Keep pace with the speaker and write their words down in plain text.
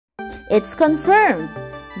It's confirmed!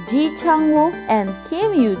 Chang and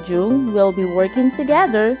Jung will be working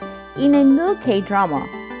together in a new K-drama.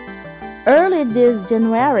 Early this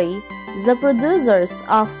January, the producers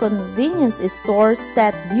of convenience store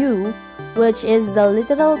Set View, which is the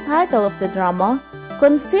literal title of the drama,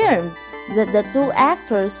 confirmed that the two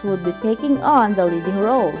actors would be taking on the leading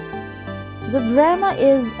roles. The drama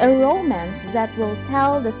is a romance that will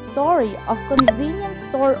tell the story of convenience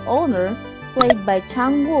store owner played by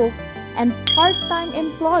Chang and part-time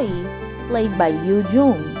employee played by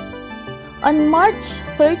Jung. On March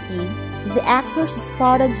 30, the actors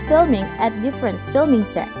spotted filming at different filming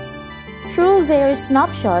sets. Through their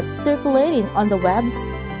snapshots circulating on the webs,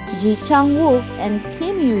 Chang and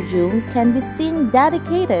Jung can be seen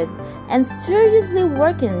dedicated and seriously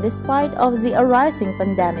working despite of the arising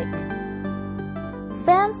pandemic.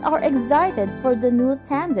 Fans are excited for the new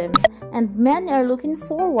tandem, and many are looking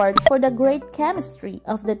forward for the great chemistry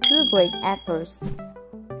of the two great actors.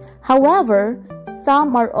 However,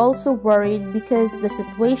 some are also worried because the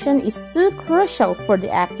situation is too crucial for the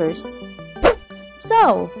actors.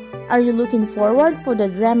 So, are you looking forward for the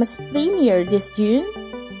drama's premiere this June?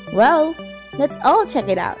 Well, let's all check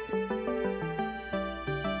it out.